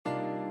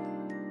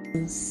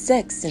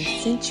Sex and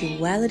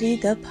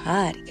Sensuality, the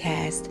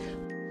podcast,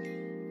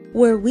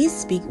 where we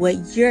speak what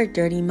your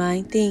dirty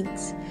mind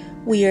thinks.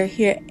 We are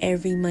here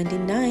every Monday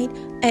night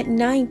at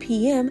 9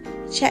 p.m.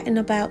 chatting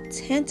about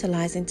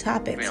tantalizing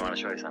topics I want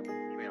to show you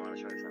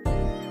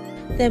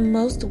something. that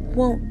most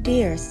won't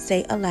dare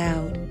say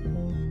aloud.